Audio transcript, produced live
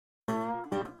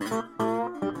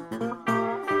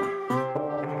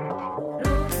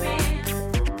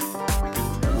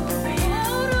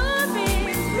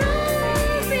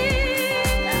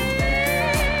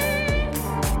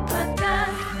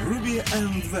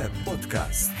Web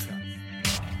Podcast.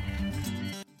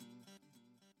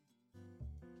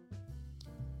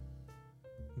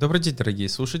 Добрый день, дорогие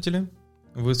слушатели.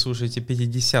 Вы слушаете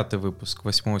 50-й выпуск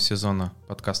 8-го сезона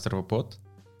подкаста RVPod.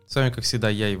 С вами, как всегда,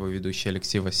 я, его ведущий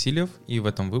Алексей Васильев. И в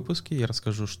этом выпуске я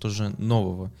расскажу, что же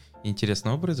нового и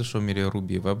интересного произошло в мире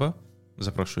Ruby и веба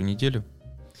за прошлую неделю.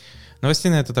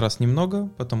 Новостей на этот раз немного,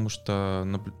 потому что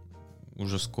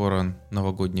уже скоро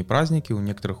новогодние праздники, у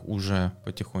некоторых уже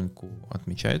потихоньку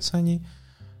отмечаются они,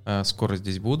 скоро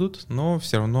здесь будут, но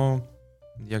все равно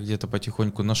я где-то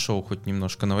потихоньку нашел хоть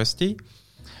немножко новостей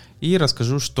и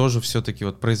расскажу, что же все-таки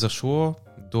вот произошло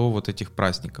до вот этих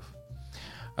праздников.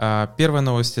 Первая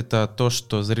новость — это то,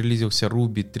 что зарелизился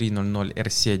Ruby 3.0.0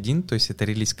 RC1, то есть это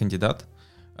релиз-кандидат.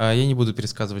 Я не буду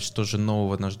пересказывать, что же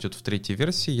нового нас ждет в третьей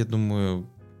версии. Я думаю,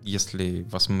 если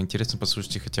вам интересно,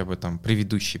 послушайте хотя бы там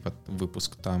предыдущий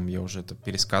выпуск, там я уже это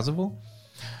пересказывал.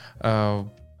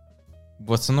 В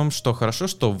основном, что хорошо,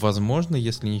 что возможно,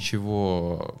 если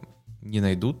ничего не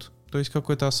найдут, то есть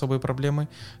какой-то особой проблемы,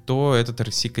 то этот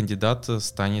RC-кандидат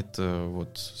станет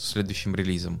вот следующим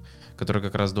релизом, который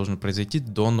как раз должен произойти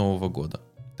до Нового года.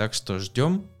 Так что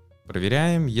ждем,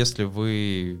 проверяем. Если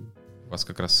вас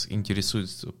как раз интересует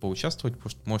поучаствовать,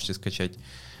 можете скачать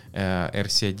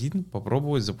RC1,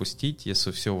 попробовать запустить.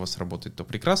 Если все у вас работает, то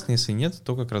прекрасно. Если нет,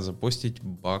 то как раз запустить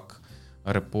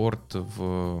баг-репорт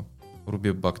в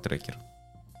Ruby Bug Tracker.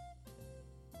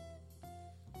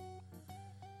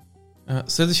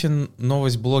 Следующая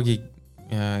новость в блоге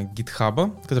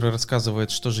GitHub, который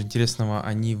рассказывает, что же интересного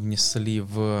они внесли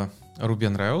в Ruby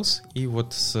on Rails. И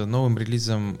вот с новым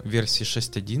релизом версии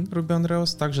 6.1 Ruby on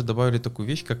Rails также добавили такую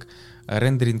вещь, как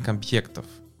рендеринг объектов.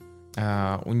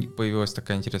 У них появилась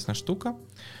такая интересная штука.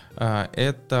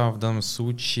 Это в данном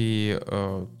случае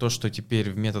то, что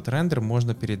теперь в метод render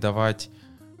можно передавать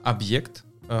объект,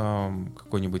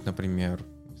 какой-нибудь, например,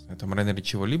 там рендер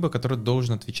чего-либо, который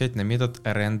должен отвечать на метод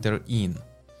renderIn.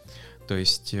 То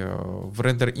есть в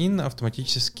renderIn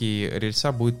автоматически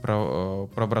рельса будет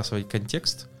пробрасывать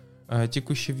контекст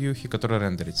текущей вьюхи, которая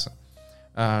рендерится.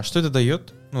 Что это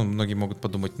дает? Многие могут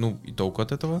подумать, и толку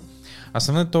от этого.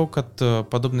 Основной толк от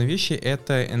подобной вещи —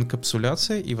 это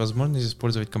энкапсуляция и возможность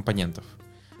использовать компонентов.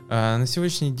 На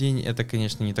сегодняшний день это,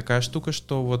 конечно, не такая штука,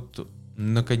 что вот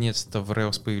наконец-то в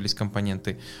Rails появились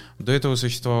компоненты. До этого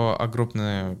существовало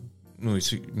огромное,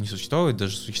 не существовало,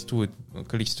 даже существует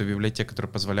количество библиотек, которые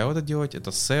позволяло это делать. Это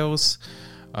Sales,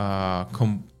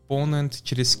 Component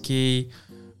через K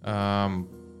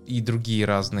и другие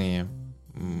разные.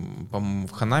 По-моему,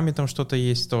 в Hanami там что-то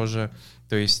есть тоже.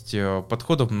 То есть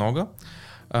подходов много.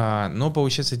 Но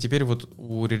получается теперь вот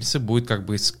у рельсы будет как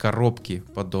бы из коробки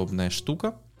подобная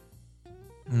штука,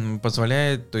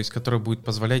 которая будет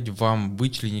позволять вам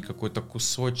вычленить какой-то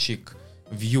кусочек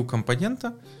view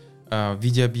компонента в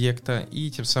виде объекта и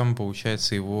тем самым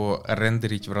получается его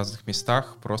рендерить в разных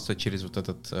местах просто через вот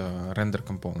этот render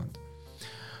component.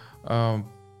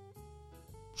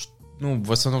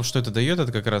 В основном, что это дает,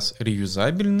 это как раз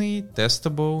реюзабельный,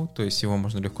 testable, то есть его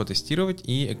можно легко тестировать,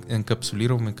 и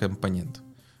энкапсулируемый компонент.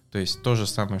 То есть то же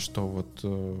самое, что вот,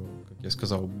 как я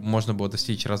сказал, можно было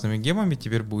достичь разными гемами,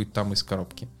 теперь будет там из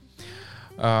коробки.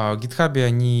 В GitHub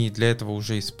они для этого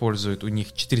уже используют, у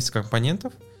них 400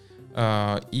 компонентов,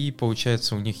 и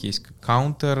получается у них есть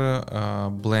counter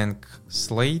blank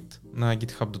slate на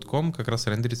github.com, как раз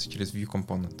рендерится через view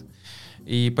component.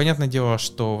 И понятное дело,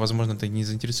 что, возможно, это не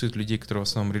заинтересует людей, которые в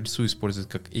основном рельсу используют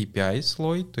как API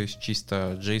слой, то есть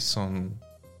чисто JSON,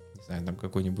 не знаю, там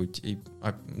какой-нибудь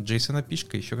JSON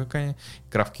API-шка, еще какая-нибудь,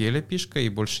 GraphQL API-шка, и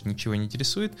больше ничего не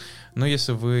интересует. Но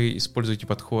если вы используете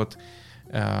подход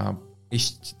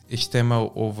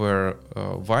HTML over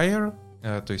wire,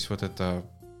 то есть вот это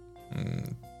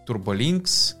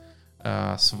TurboLinks,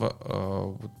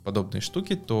 подобные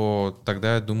штуки, то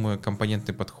тогда, я думаю,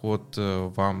 компонентный подход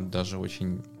вам даже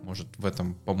очень может в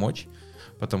этом помочь,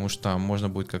 потому что можно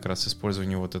будет как раз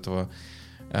использование вот этого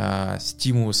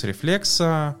стимулус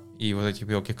рефлекса и вот этих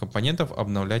мелких компонентов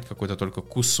обновлять какой-то только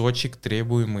кусочек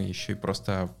требуемый, еще и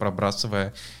просто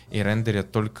пробрасывая и рендеря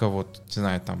только вот, не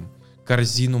знаю, там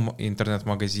корзину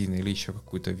интернет-магазина или еще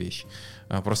какую-то вещь,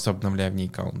 просто обновляя в ней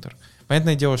каунтер.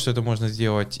 Понятное дело, что это можно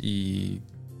сделать и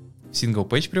в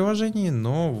single-page приложении,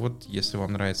 но вот если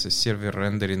вам нравится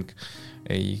сервер-рендеринг,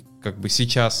 и как бы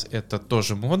сейчас это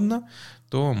тоже модно,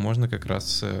 то можно как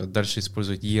раз дальше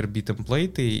использовать ERB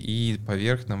темплейты и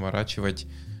поверх наворачивать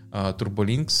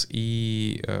TurboLinks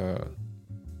и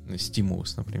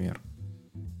Stimulus, например.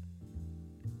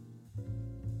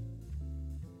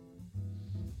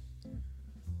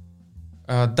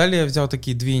 Далее я взял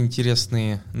такие две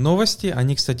интересные новости.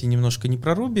 Они, кстати, немножко не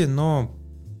про Ruby, но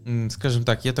Скажем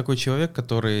так, я такой человек,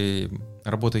 который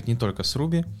работает не только с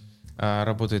Ruby, а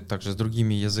работает также с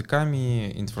другими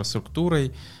языками,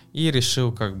 инфраструктурой, и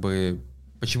решил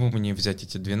почему бы не взять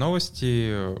эти две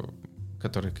новости,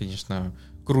 которые, конечно,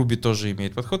 к Ruby тоже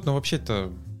имеют подход, но вообще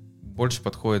это больше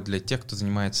подходит для тех, кто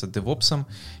занимается DevOps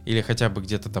или хотя бы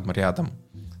где-то там рядом,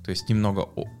 то есть немного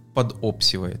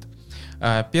подопсивает.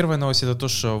 Первая новость — это то,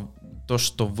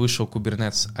 что вышел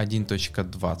Kubernetes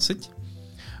 1.20.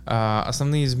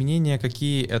 Основные изменения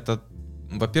какие? Это,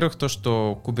 во-первых, то,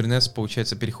 что Kubernetes,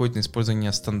 получается, переходит на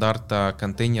использование стандарта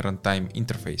Container Runtime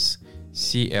Interface,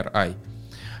 CRI.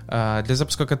 Для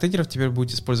запуска контейнеров теперь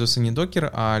будет использоваться не Docker,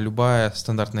 а любая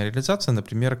стандартная реализация,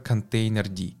 например,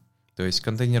 Containerd. То есть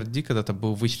Containerd когда-то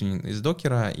был вычленен из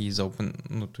докера и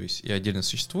и отдельно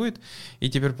существует. И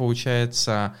теперь,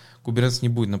 получается, Kubernetes не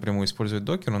будет напрямую использовать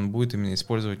докер, он будет именно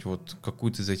использовать вот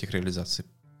какую-то из этих реализаций.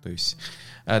 То есть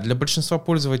для большинства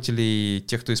пользователей,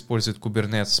 тех, кто использует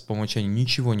Kubernetes, по умолчанию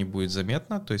ничего не будет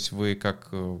заметно. То есть вы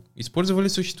как использовали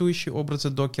существующие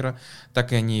образы докера,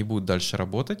 так и они и будут дальше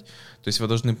работать. То есть вы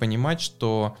должны понимать,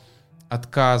 что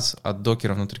отказ от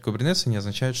докера внутри Kubernetes не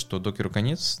означает, что докеру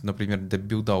конец. Например, для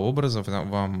билда образов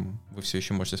вы все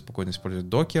еще можете спокойно использовать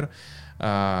докер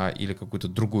или какую-то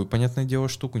другую, понятное дело,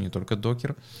 штуку, не только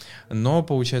докер. Но,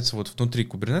 получается, вот внутри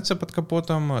Kubernetes под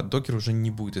капотом докер уже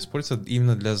не будет использоваться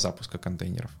именно для запуска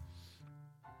контейнеров.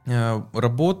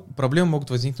 Проблемы могут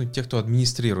возникнуть у тех, кто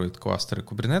администрирует кластеры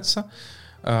Kubernetes,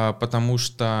 потому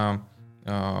что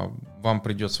вам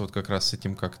придется вот как раз с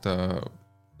этим как-то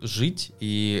жить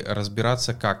и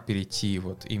разбираться, как перейти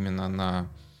вот именно на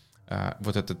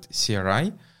вот этот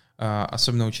CRI,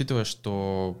 особенно учитывая,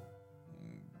 что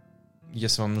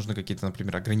если вам нужны какие-то,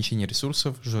 например, ограничения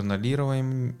ресурсов,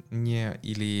 журналирование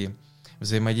или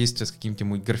взаимодействие с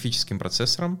каким-нибудь графическим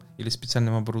процессором или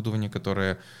специальным оборудованием,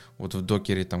 которое вот в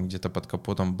докере там где-то под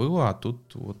капотом было, а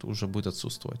тут вот уже будет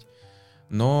отсутствовать.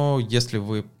 Но если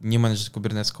вы не менеджер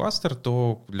Kubernetes кластер,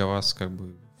 то для вас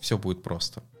все будет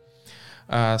просто.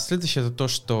 Следующее — это то,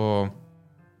 что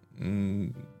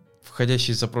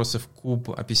входящие запросы в куб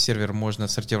API-сервер можно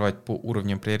сортировать по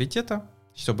уровням приоритета,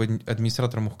 чтобы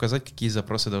администратор мог указать, какие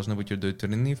запросы должны быть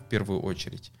удовлетворены в первую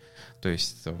очередь. То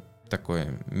есть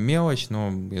такое мелочь,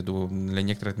 но, я думаю, для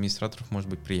некоторых администраторов может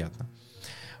быть приятно.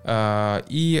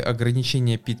 И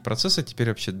ограничение PID процесса теперь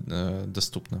вообще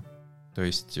доступно. То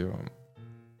есть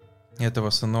это в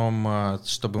основном,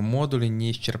 чтобы модули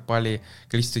не исчерпали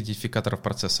количество идентификаторов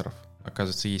процессоров.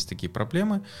 Оказывается, есть такие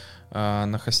проблемы.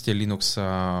 На хосте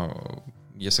Linux,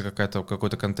 если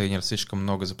какой-то контейнер слишком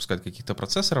много запускает каких-то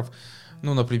процессоров,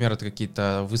 например, это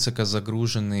какие-то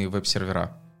высокозагруженные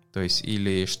веб-сервера, то есть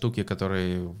или штуки,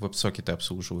 которые веб-сокеты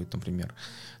обслуживают, например,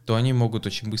 то они могут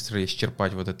очень быстро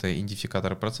исчерпать вот это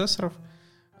идентификаторы процессоров,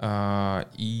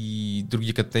 и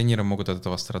другие контейнеры могут от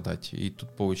этого страдать. И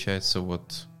тут получается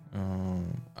вот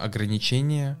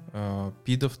ограничение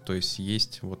пидов, то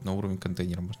есть вот на уровне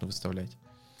контейнера можно выставлять.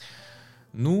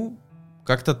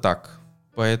 Как-то так.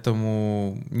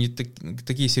 Поэтому не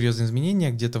такие серьезные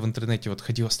изменения. Где-то в интернете вот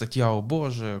ходила статья: о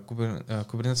боже,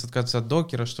 Kubernetes отказывается от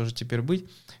докера, что же теперь быть?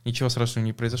 Ничего страшного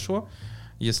не произошло.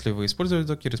 Если вы использовали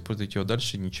докер, используйте его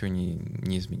дальше, ничего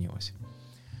не изменилось.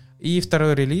 И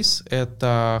второй релиз —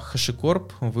 это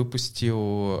HashiCorp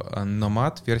выпустил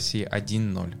Nomad версии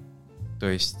 1.0. То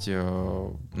есть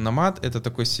Nomad — это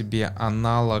такой себе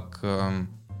аналог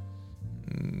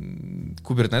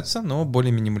Kubernetes, но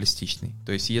более минималистичный.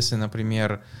 То есть если,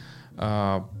 например,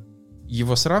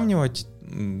 его сравнивать,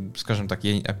 скажем так,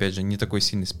 я, опять же, не такой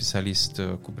сильный специалист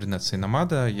Kubernetes и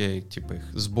Nomad, я их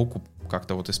сбоку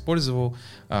как-то вот использовал,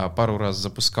 пару раз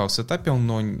запускал, сетапил,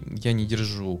 но я не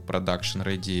держу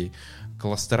production-ready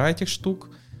кластера этих штук.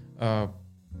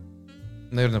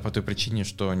 Наверное, по той причине,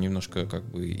 что немножко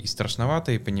и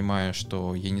страшновато, и понимаю,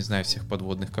 что я не знаю всех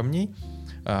подводных камней,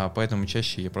 поэтому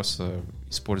чаще я просто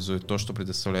использую то, что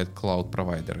предоставляют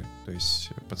клауд-провайдеры, то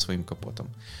есть под своим капотом.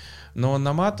 Но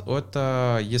Nomad —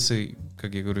 это, если,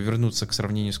 как я говорю, вернуться к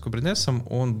сравнению с Kubernetes,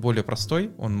 он более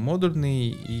простой, он модульный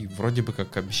и вроде бы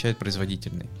как обещает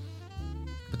производительный.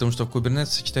 Потому что в Kubernetes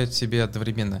сочетает в себе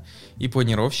одновременно и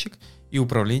планировщик, и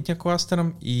управление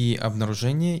кластером, и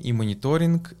обнаружение, и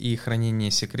мониторинг, и хранение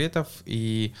секретов,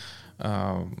 и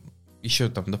еще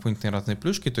там дополнительные разные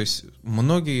плюшки. То есть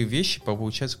многие вещи,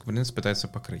 получается, Kubernetes пытается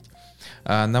покрыть.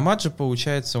 Nomad же,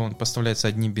 получается, он поставляется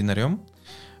одним бинарем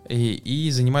и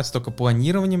занимается только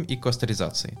планированием и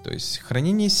кластеризацией. То есть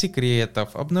хранение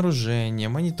секретов, обнаружение,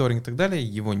 мониторинг и так далее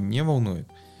его не волнует.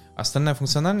 Остальная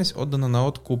функциональность отдана на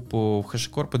откуп в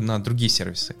HashiCorp на другие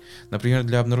сервисы. Например,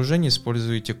 для обнаружения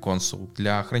используйте Consul,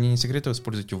 для хранения секретов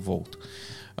используйте Vault.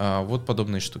 Вот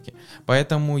подобные штуки.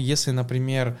 Поэтому, если,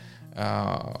 например,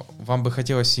 вам бы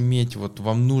хотелось иметь, вот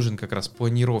вам нужен как раз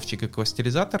планировщик и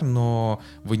кластеризатор, но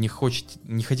вы не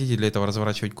хотите для этого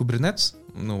разворачивать Kubernetes,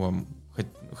 вам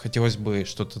хотелось бы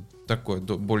что-то такое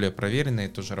более проверенное и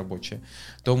тоже рабочее,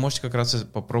 то можете как раз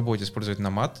попробовать использовать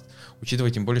Nomad,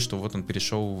 учитывая тем более, что вот он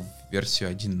перешел в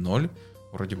версию 1.0,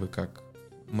 вроде бы как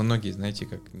многие, знаете,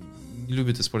 как не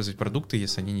любят использовать продукты,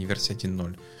 если они не версия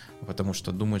 1.0, потому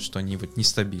что думают, что они вот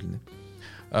нестабильны.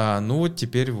 Вот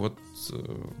теперь вот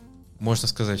можно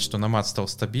сказать, что Nomad стал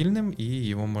стабильным, и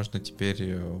его можно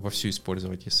теперь вовсю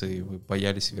использовать, если вы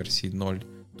боялись версии 0.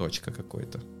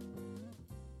 Какой-то.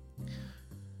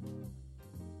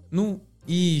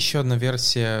 И еще одна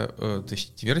версия,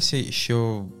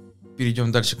 еще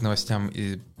перейдем дальше к новостям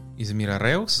из мира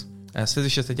Rails.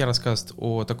 Следующая статья рассказывает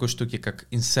о такой штуке, как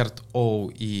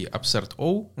Insert-O и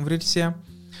Upsert-O в рельсе.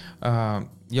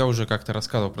 Я уже как-то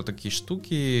рассказывал про такие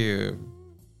штуки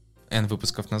N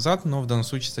выпусков назад, но в данном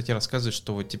случае статья рассказывает,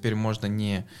 что вот теперь можно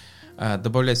не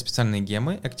добавлять специальные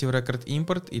гемы Active Record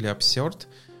Import или Upsert,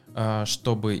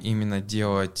 чтобы именно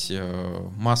делать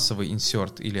массовый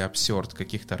insert или upsert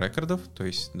каких-то рекордов. То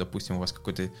есть, допустим, у вас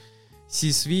какой-то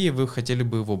CSV, и вы хотели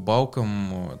бы его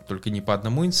балком только не по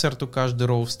одному инсерту каждый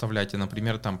row вставлять, а,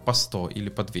 например, там по 100 или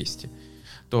по 200.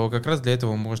 То как раз для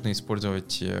этого можно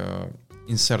использовать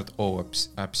insert or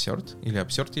upsert, или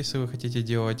upsert, если вы хотите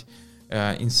делать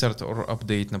insert or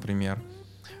update, например.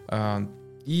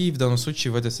 И в данном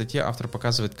случае в этой статье автор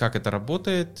показывает, как это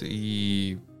работает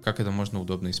и как это можно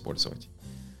удобно использовать.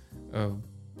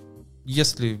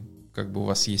 Если у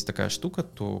вас есть такая штука,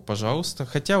 то пожалуйста.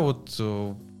 Хотя вот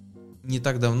не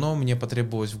так давно мне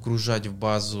потребовалось вгружать в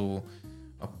базу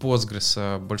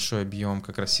Postgres большой объем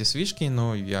как раз CSV-шки,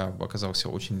 но я оказался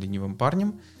очень ленивым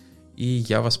парнем, и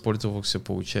я воспользовался,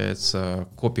 получается,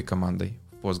 copy командой.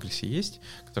 В Postgres есть,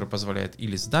 которая позволяет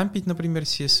или сдампить, например,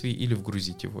 CSV, или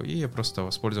вгрузить его. И я просто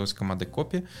воспользовался командой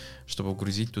copy, чтобы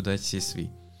вгрузить туда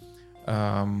CSV.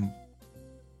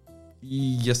 И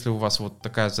если у вас вот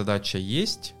такая задача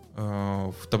есть,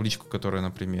 в табличку, которая,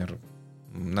 например,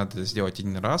 надо сделать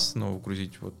один раз, но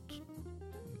вгрузить вот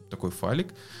такой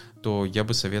файлик, то я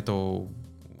бы советовал,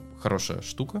 хорошая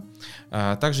штука.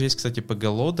 Также есть, кстати,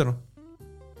 PG-Loader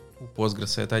у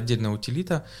Postgres. Это отдельная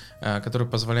утилита, которая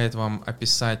позволяет вам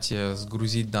описать,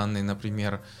 сгрузить данные,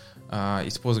 например,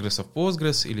 из Postgres в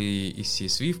Postgres, или из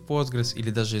CSV в Postgres, или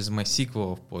даже из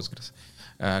MySQL в Postgres.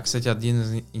 Кстати, один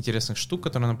из интересных штук,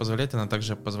 которую она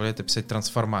также позволяет описать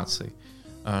трансформации.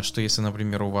 Что если,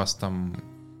 например, у вас там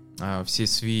в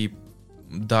CSV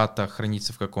дата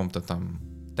хранится в каком-то там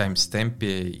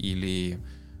таймстемпе или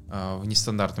в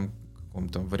нестандартном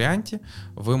каком-то варианте,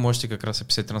 вы можете как раз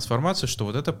описать трансформацию, что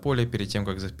вот это поле перед тем,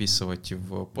 как записывать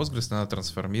в Postgres, надо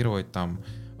трансформировать там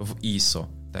в ISO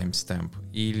timestamp.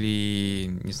 Или,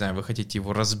 не знаю, вы хотите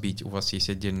его разбить, у вас есть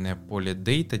отдельное поле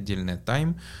date, отдельное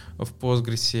time в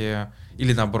Postgres,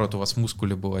 или наоборот, у вас в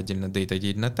Muscle было отдельно date,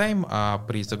 отдельно time, а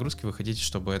при загрузке вы хотите,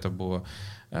 чтобы это было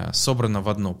собрано в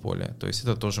одно поле. То есть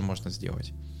это тоже можно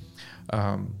сделать.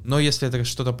 Но если это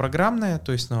что-то программное,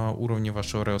 то есть на уровне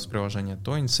вашего Rails приложения,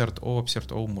 то Insert-O,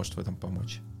 Upsert-O может в этом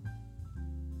помочь.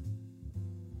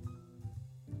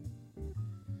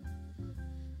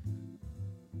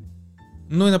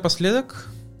 И напоследок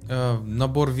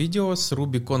набор видео с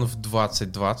RubyConf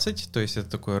 2020, то есть это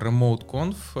такой Remote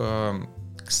Conf.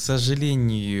 К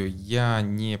сожалению, я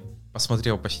не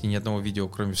посмотрел почти ни одного видео,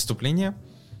 кроме вступления,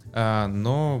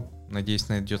 но надеюсь,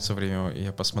 найдется время,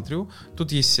 я посмотрю.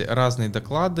 Тут есть разные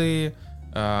доклады,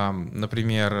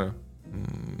 например,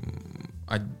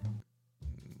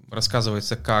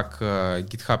 рассказывается, как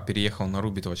GitHub переехал на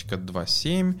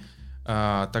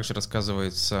Ruby.2.7, также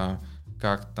рассказывается,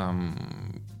 как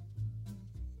там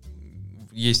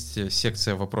есть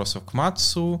секция вопросов к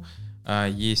Матсу,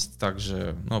 есть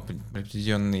также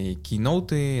определенные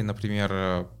кейноуты,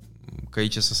 например,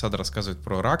 Коичи Сасада рассказывает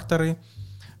про ракторы,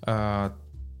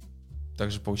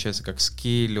 также получается, как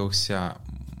скейлился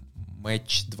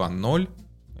Match 2.0,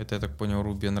 это, я так понял,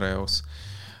 Ruby on Rails.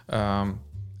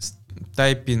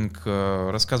 Тайпинг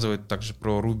рассказывает также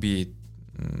про Ruby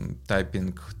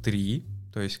Typing 3,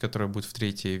 то есть, которая будет в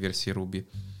третьей версии Ruby.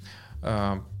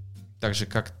 Также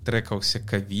как трекался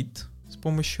COVID с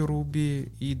помощью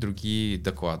Ruby и другие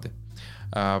доклады.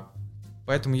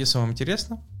 Поэтому, если вам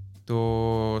интересно,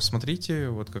 то смотрите,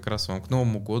 вот как раз вам к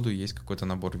Новому году есть какой-то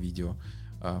набор видео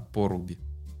по Ruby.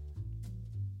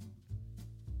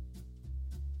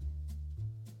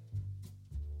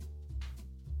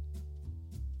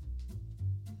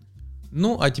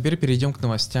 А теперь перейдем к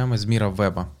новостям из мира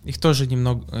веба. Их тоже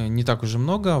не так уже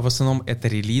много. В основном это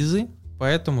релизы,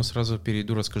 поэтому сразу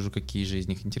перейду, расскажу, какие же из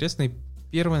них интересные.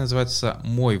 Первый называется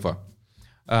Moiva.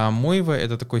 Moiva —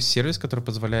 это такой сервис, который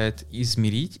позволяет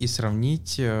измерить и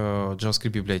сравнить JavaScript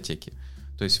библиотеки.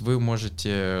 То есть вы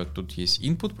можете, тут есть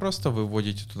input просто, вы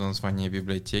вводите туда название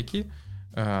библиотеки,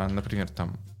 например,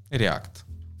 там React.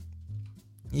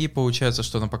 И получается,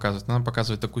 что она показывает? Она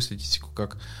показывает такую статистику,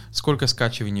 как сколько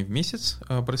скачиваний в месяц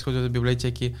происходит в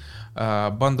библиотеке,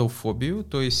 bundle-фобию,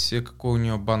 то есть какой у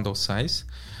нее bundle size,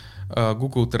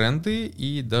 Google тренды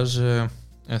и даже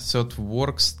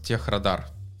ThoughtWorks техрадар.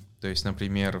 То есть,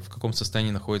 например, в каком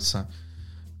состоянии находится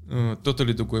тот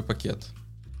или другой пакет.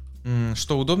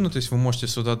 Что удобно, то есть вы можете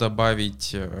сюда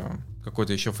добавить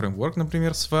какой-то еще фреймворк,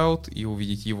 например, Svelte, и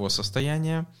увидеть его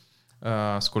состояние,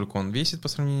 сколько он весит по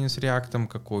сравнению с React,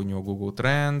 какой у него Google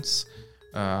Trends,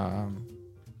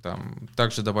 там,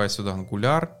 также добавить сюда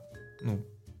Angular,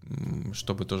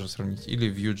 чтобы тоже сравнить, или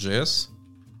Vue.js,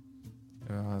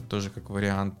 тоже как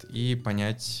вариант, и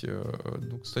понять,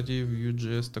 кстати,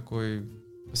 Vue.js такой,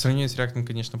 по сравнению с React,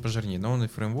 конечно, пожирнее, но он и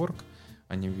фреймворк,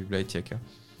 а не в библиотеке.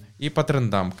 И по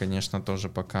трендам, конечно, тоже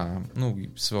пока,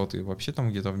 Svelte вообще там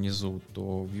где-то внизу,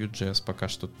 то Vue.js пока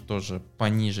что тоже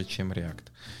пониже, чем React.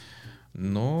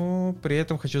 Но при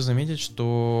этом хочу заметить,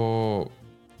 что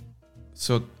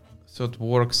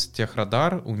ThoughtWorks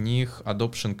техрадар, у них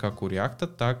adoption как у React,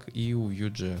 так и у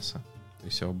Vue.js. То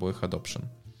есть у обоих adoption.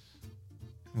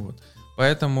 Вот.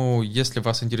 Поэтому, если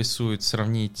вас интересует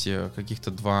сравнить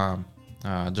каких-то два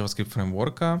JavaScript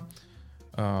фреймворка,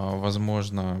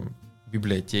 возможно,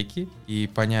 библиотеки, и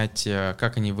понять,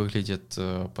 как они выглядят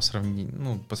по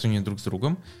сравнению друг с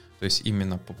другом, то есть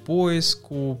именно по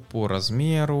поиску, по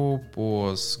размеру,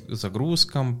 по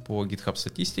загрузкам, по GitHub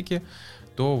статистике,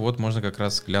 то вот можно как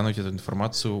раз глянуть эту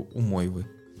информацию у Moivy.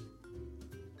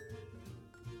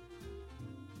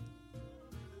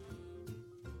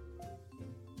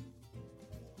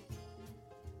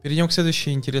 Перейдем к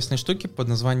следующей интересной штуке под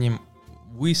названием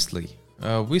Weasley.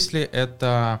 Weasley —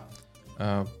 это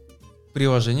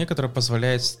приложение, которое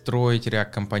позволяет строить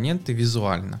React-компоненты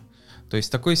визуально. То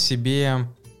есть такой себе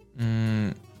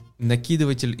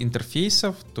накидыватель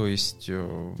интерфейсов, то есть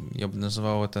я бы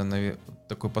назвал это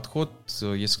такой подход,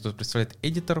 если кто-то представляет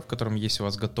эдитор, в котором есть у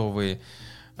вас готовые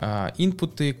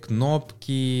инпуты,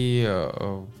 кнопки,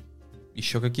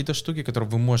 еще какие-то штуки, которые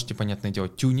вы можете, понятное дело,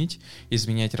 тюнить,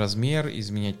 изменять размер,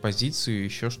 изменять позицию,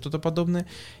 еще что-то подобное,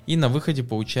 и на выходе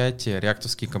получать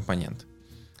реактовский компонент.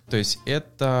 То есть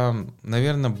это,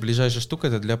 наверное, ближайшая штука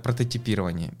это для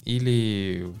прототипирования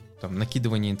или там,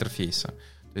 накидывания интерфейса.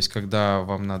 То есть когда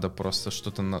вам надо просто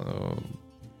что-то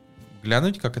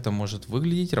глянуть, как это может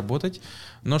выглядеть, работать,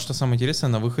 но что самое интересное,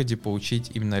 на выходе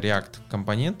получить именно React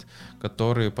компонент,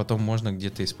 который потом можно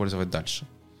где-то использовать дальше.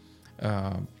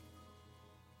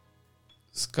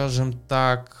 Скажем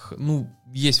так,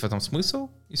 есть в этом смысл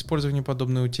использования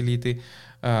подобной утилиты,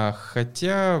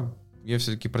 хотя я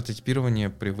все-таки прототипирование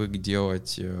привык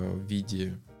делать в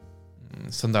виде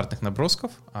стандартных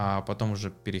набросков, а потом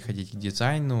уже переходить к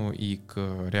дизайну и к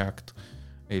React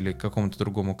или к какому-то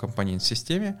другому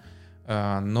компонент-системе,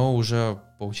 но уже,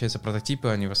 получается, прототипы,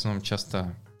 они в основном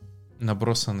часто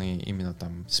набросаны именно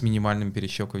там с минимальным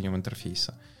перещелкиванием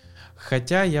интерфейса.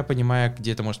 Хотя я понимаю,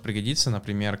 где это может пригодиться,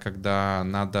 например, когда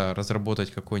надо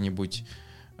разработать какой-нибудь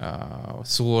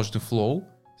сложный флоу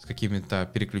с какими-то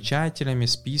переключателями,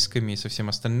 списками и со всем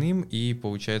остальным, и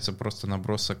получается просто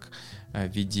набросок в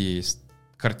виде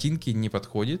картинки не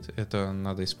подходит, это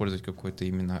надо использовать какой-то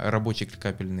именно рабочий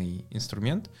кликабельный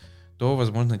инструмент, то,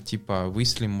 возможно, типа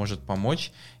Weasley может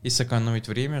помочь и сэкономить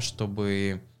время,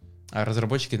 чтобы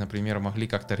разработчики, например, могли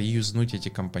как-то реюзнуть эти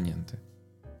компоненты.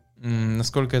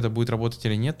 Насколько это будет работать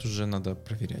или нет, уже надо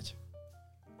проверять.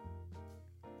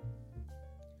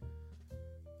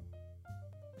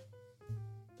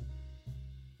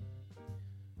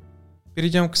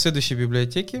 Перейдем к следующей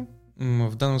библиотеке.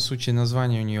 В данном случае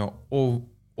название у нее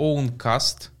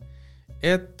OwnCast.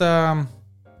 Это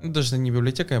даже не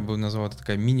библиотека, я бы назвал это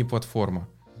такая мини-платформа,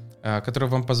 которая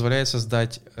вам позволяет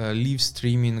создать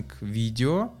лив-стриминг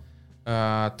видео.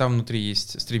 Там внутри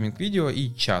есть стриминг видео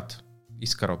и чат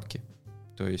из коробки.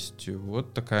 То есть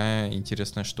вот такая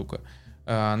интересная штука.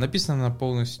 Написана она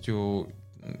полностью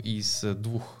из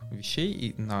двух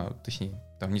вещей, точнее,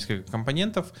 там несколько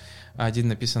компонентов. Один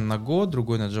написан на Go,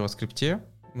 другой на JavaScript.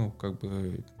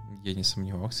 Я не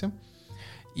сомневался.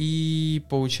 И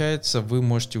получается, вы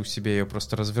можете у себя ее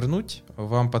просто развернуть.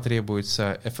 Вам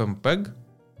потребуется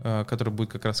FMPEG, который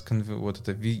будет как раз вот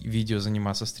это видео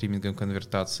заниматься стримингом,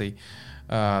 конвертацией.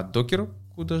 Докер,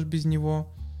 куда же без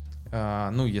него.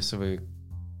 Если вы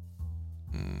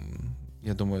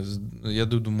Я думаю,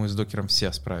 с докером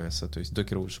все справятся. То есть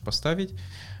докер лучше поставить.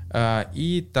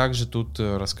 И также тут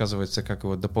рассказывается, как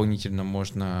его дополнительно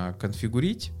можно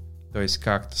конфигурить. То есть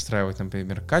как настраивать,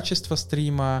 например, качество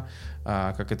стрима,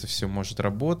 как это все может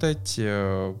работать,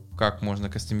 как можно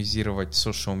кастомизировать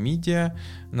social media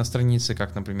на странице,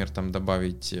 как, например, там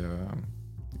добавить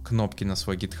кнопки на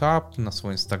свой GitHub, на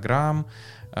свой Instagram,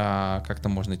 как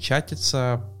там можно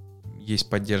чатиться, есть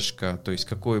поддержка, то есть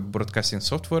какой бродкастинг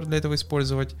софтвер для этого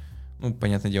использовать. Ну,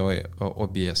 понятное дело,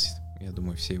 OBS, я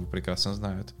думаю, все его прекрасно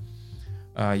знают.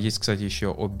 Есть, кстати, еще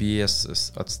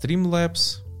OBS от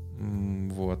Streamlabs,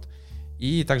 вот.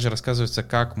 И также рассказывается,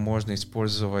 как можно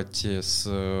использовать с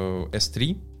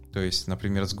S3, то есть,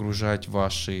 например, сгружать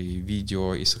ваши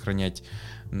видео и сохранять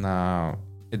на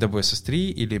AWS S3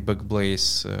 или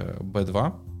Backblaze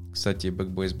B2. Кстати,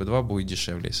 Backblaze B2 будет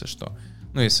дешевле, если что.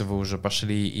 Ну, если вы уже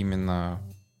пошли именно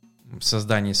в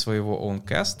создание своего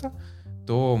own-каста,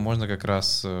 то можно как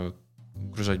раз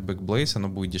гружать Backblaze, оно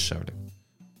будет дешевле.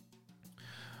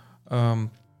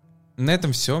 На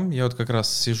этом все. Я вот как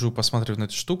раз сижу, посматриваю на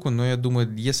эту штуку, но я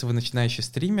думаю, если вы начинающий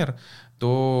стример,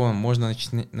 то можно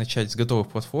начать с готовых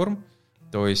платформ,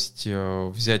 то есть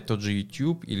взять тот же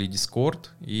YouTube или Discord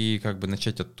и как бы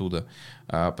начать оттуда.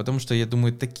 Потому что, я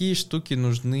думаю, такие штуки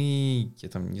нужны, я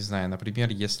там не знаю, например,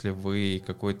 если вы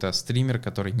какой-то стример,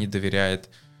 который не доверяет,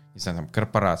 не знаю, там,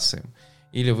 корпорациям,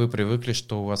 или вы привыкли,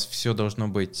 что у вас все должно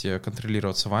быть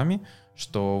контролироваться вами,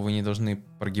 что вы не должны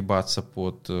прогибаться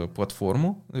под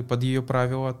платформу, под ее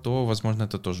правила, то, возможно,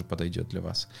 это тоже подойдет для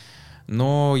вас.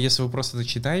 Но если вы просто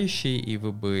начинающий, и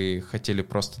вы бы хотели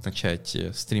просто начать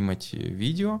стримить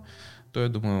видео, то, я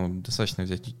думаю, достаточно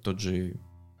взять тот же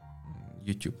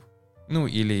YouTube. Ну,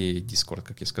 или Discord,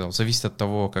 как я сказал. Зависит от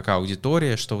того, какая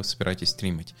аудитория, что вы собираетесь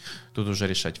стримить. Тут уже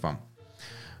решать вам.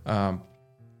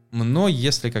 Но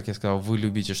если, как я сказал, вы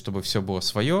любите, чтобы все было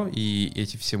свое, и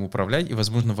этим всем управлять, и,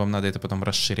 возможно, вам надо это потом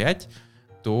расширять,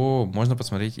 то можно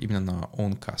посмотреть именно на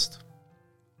OwnCast.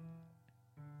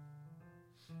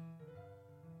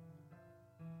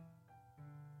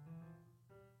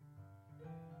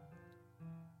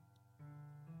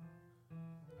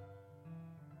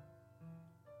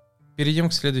 Перейдем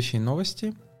к следующей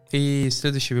новости. И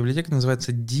следующая библиотека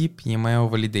называется Deep Email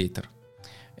Validator.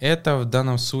 Это в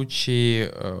данном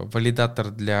случае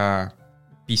валидатор для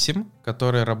писем,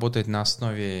 который работает на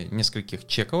основе нескольких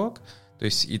чековок. То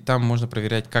есть и там можно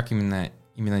проверять, как именно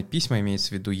письма, имеется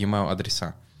в виду email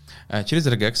адреса. Через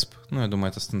regexp, ну я думаю,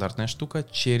 это стандартная штука,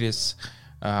 через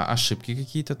ошибки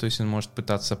какие-то, то есть он может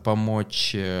пытаться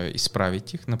помочь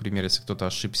исправить их. Например, если кто-то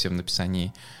ошибся в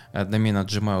написании домена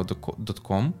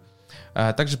gmail.com.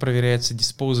 Также проверяется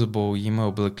Disposable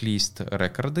Email Blacklist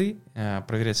рекорды,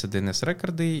 проверяются DNS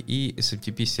рекорды и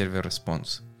SMTP Server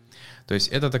Response. То есть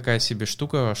это такая себе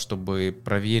штука, чтобы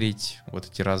проверить вот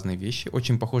эти разные вещи.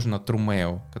 Очень похоже на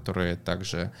TrueMail, которая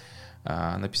также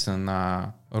написана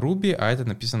на Ruby, а это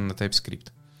написано на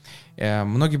TypeScript.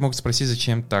 Многие могут спросить,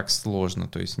 зачем так сложно,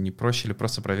 то есть не проще ли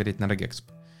просто проверить на regexp.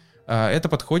 Это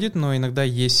подходит, но иногда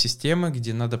есть системы,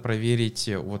 где надо проверить,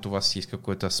 вот у вас есть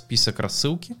какой-то список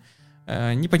рассылки,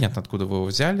 непонятно, откуда вы его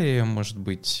взяли, может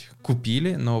быть,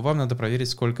 купили, но вам надо проверить,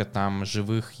 сколько там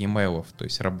живых e-mail'ов, то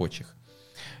есть рабочих.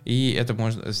 И это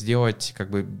можно сделать как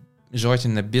бы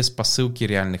желательно без посылки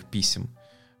реальных писем,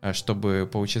 чтобы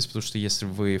получилось, потому что если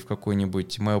вы в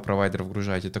какой-нибудь mail-провайдер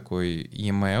вгружаете такой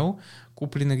e-mail,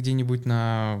 купленный где-нибудь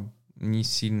на не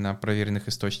сильно проверенных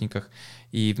источниках,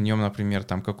 и в нем, например,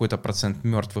 там какой-то процент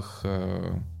мертвых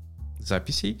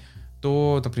записей,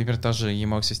 то, например, та же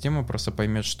email-система просто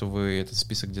поймет, что вы этот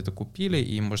список где-то купили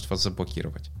и может вас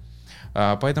заблокировать.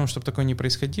 Поэтому, чтобы такое не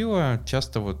происходило,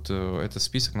 часто вот этот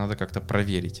список надо как-то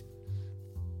проверить.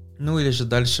 Ну или же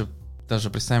дальше, даже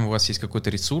представим, у вас есть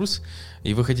какой-то ресурс,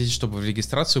 и вы хотите, чтобы в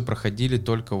регистрацию проходили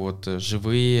только вот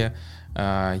живые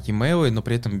e-mail, но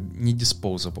при этом не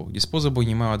disposable. Disposable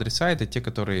email адреса — это те,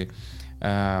 которые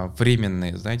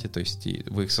временные, знаете, то есть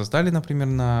вы их создали, например,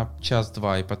 на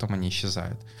час-два, и потом они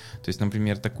исчезают. То есть,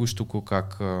 например, такую штуку,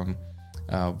 как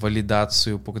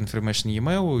валидацию по confirmation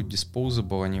email,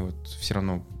 disposable, они вот все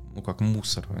равно, ну, как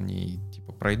мусор, они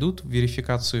типа пройдут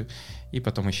верификацию и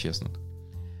потом исчезнут.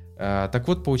 Так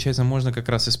вот, получается, можно как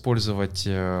раз использовать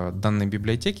данные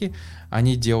библиотеки.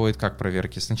 Они делают как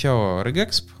проверки? Сначала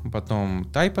regexp, потом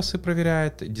typos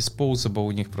проверяет. Disposable,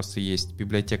 у них просто есть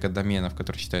библиотека доменов,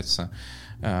 которая считается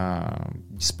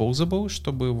disposable,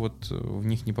 чтобы вот в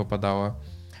них не попадало.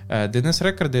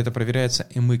 DNS-рекорды — это проверяется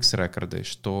MX-рекорды,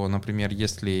 что, например,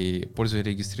 если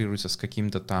пользователь регистрируется с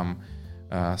каким-то там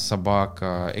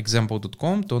собака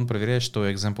example.com, то он проверяет, что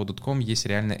example.com есть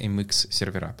реально MX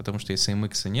сервера, потому что если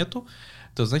MX нету,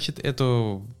 то значит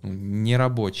это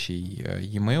нерабочий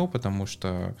e-mail, потому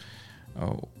что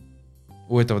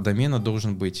у этого домена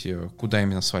должен быть, куда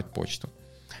именно слать почту.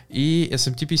 И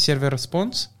SMTP Server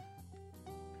Response,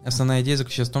 основная идея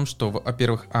заключается в том, что,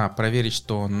 во-первых, проверить,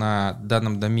 что на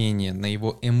данном домене, на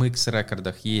его MX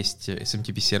рекордах есть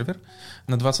SMTP сервер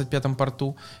на 25-м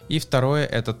порту. И второе,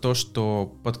 это то,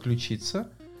 что подключиться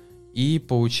и,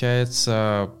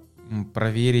 получается,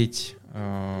 проверить,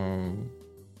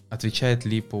 отвечает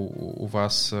ли у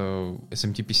вас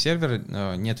SMTP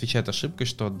сервер, не отвечает ошибкой,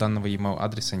 что данного email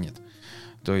адреса нет.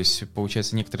 То есть,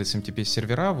 получается, некоторые SMTP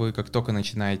сервера, вы как только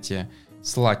начинаете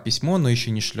слать письмо, но еще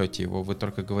не шлете его, вы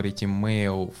только говорите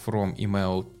mail from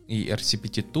email и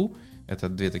rcpt2, это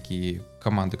две такие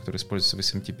команды, которые используются в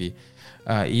SMTP.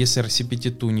 И если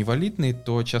rcpt2 невалидный,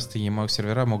 то часто email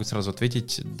сервера могут сразу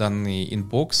ответить, данный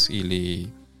inbox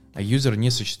или user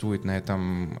не существует на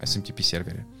этом SMTP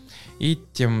сервере. И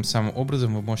тем самым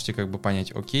образом вы можете как бы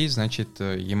понять, окей, значит,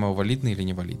 email валидный или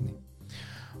невалидный.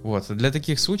 Вот. Для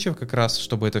таких случаев, как раз,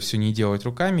 чтобы это все не делать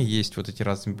руками, есть вот эти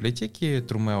разные библиотеки.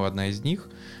 Trumeo одна из них.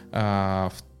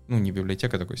 Не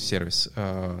библиотека, такой сервис,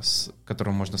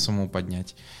 который можно самому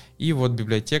поднять. И вот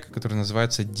библиотека, которая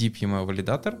называется Deep Email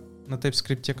Validator на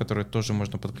TypeScript, которую тоже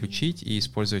можно подключить и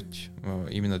использовать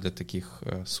именно для таких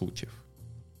случаев.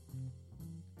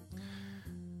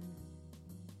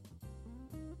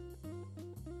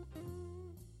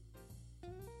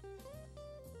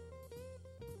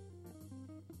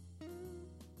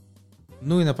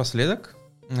 Ну и напоследок,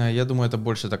 я думаю, это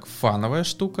больше так фановая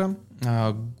штука.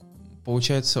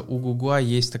 Получается, у Гугла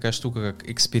есть такая штука, как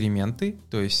эксперименты.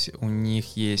 То есть у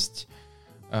них есть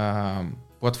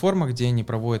платформа, где они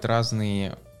проводят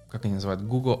разные, как они называют,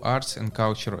 Google Arts and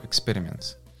Culture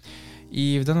Experiments.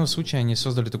 И в данном случае они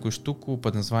создали такую штуку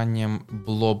под названием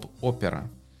Blob Opera.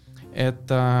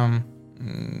 Это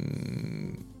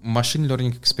machine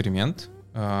learning эксперимент,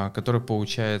 который,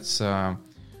 получается,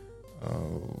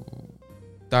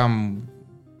 там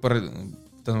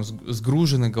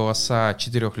сгружены голоса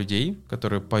 4 людей,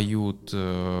 которые поют,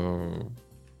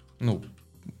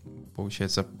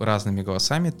 получается, разными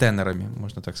голосами, тенорами,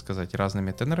 можно так сказать,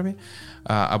 разными тенорами,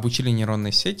 обучили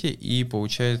нейронные сети и,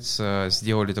 получается,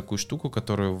 сделали такую штуку,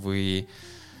 которую вы,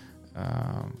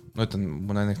 это,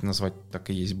 наверное, их назвать так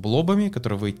и есть, блобами,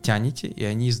 которые вы тянете, и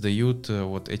они издают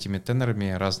вот этими тенорами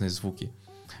разные звуки.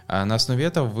 На основе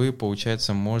этого вы,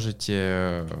 получается,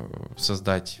 можете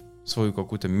создать свою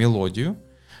какую-то мелодию,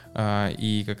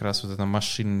 и как раз вот эта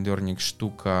machine learning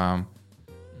штука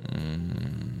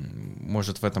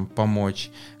может в этом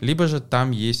помочь. Либо же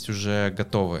там есть уже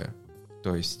готовые,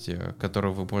 то есть,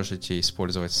 которые вы можете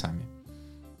использовать сами.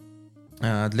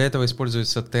 Для этого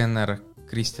используется тенор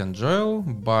Кристиан Джоэл,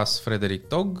 бас Фредерик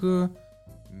Тогг,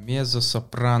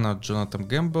 меззо-сопрано Джонатан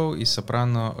Гэмбл и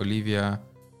сопрано Оливия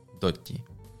Дотти.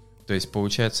 То есть,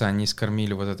 получается, они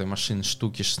скормили вот этой машине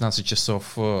штуки 16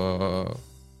 часов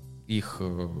их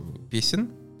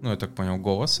песен, я так понял,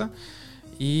 голоса.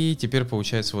 И теперь,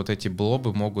 получается, вот эти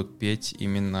блобы могут петь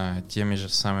именно теми же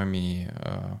самыми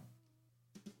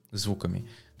звуками.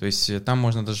 То есть там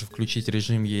можно даже включить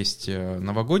режим есть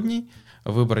новогодний,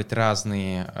 выбрать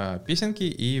разные песенки,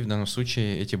 и в данном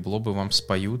случае эти блобы вам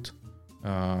споют,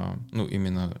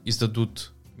 именно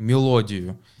издадут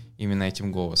мелодию именно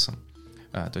этим голосом.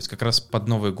 То есть как раз под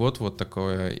Новый год вот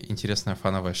такая интересная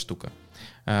фановая штука,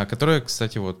 которая,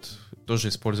 кстати, вот тоже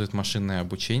использует машинное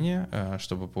обучение,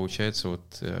 чтобы, получается,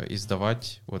 вот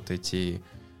издавать вот эти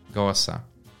голоса.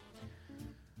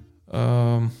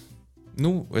 Это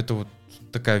вот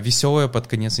такая веселая под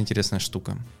конец интересная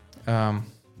штука.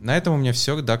 На этом у меня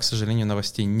все. Да, к сожалению,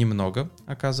 новостей немного,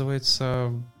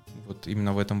 оказывается, вот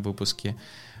именно в этом выпуске.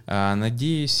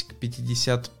 Надеюсь, к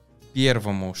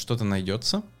 51-му что-то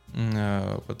найдется,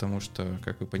 потому что,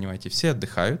 как вы понимаете, все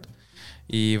отдыхают,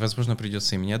 и, возможно,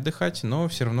 придется и мне отдыхать, но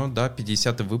все равно, да,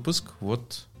 50-й выпуск,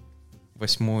 вот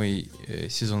 8-й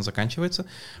сезон заканчивается,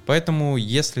 поэтому,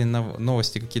 если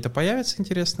новости какие-то появятся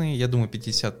интересные, я думаю,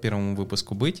 51-му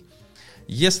выпуску быть.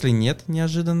 Если нет,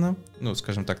 неожиданно,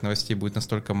 скажем так, новостей будет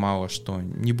настолько мало, что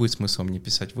не будет смысла мне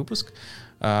писать выпуск,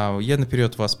 я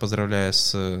наперед вас поздравляю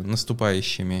с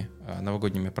наступающими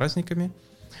новогодними праздниками.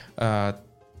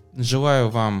 Желаю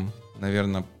вам,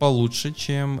 наверное, получше,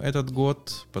 чем этот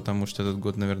год, потому что этот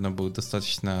год, наверное, был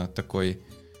достаточно такой,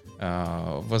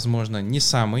 возможно, не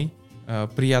самый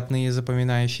приятный и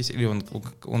запоминающийся, или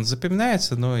он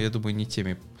запоминается, но, я думаю, не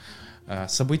теми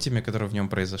событиями, которые в нем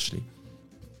произошли.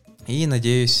 И,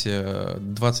 надеюсь,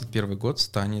 2021 год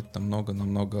станет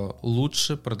намного-намного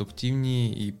лучше,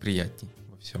 продуктивнее и приятнее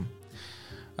во всем.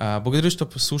 Благодарю, что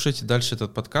слушаете дальше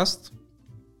этот подкаст.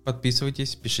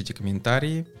 Подписывайтесь, пишите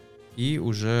комментарии. И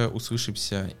уже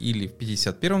услышимся или в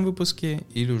 51-м выпуске,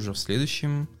 или уже в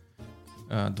следующем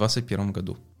 21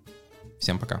 году.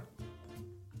 Всем пока.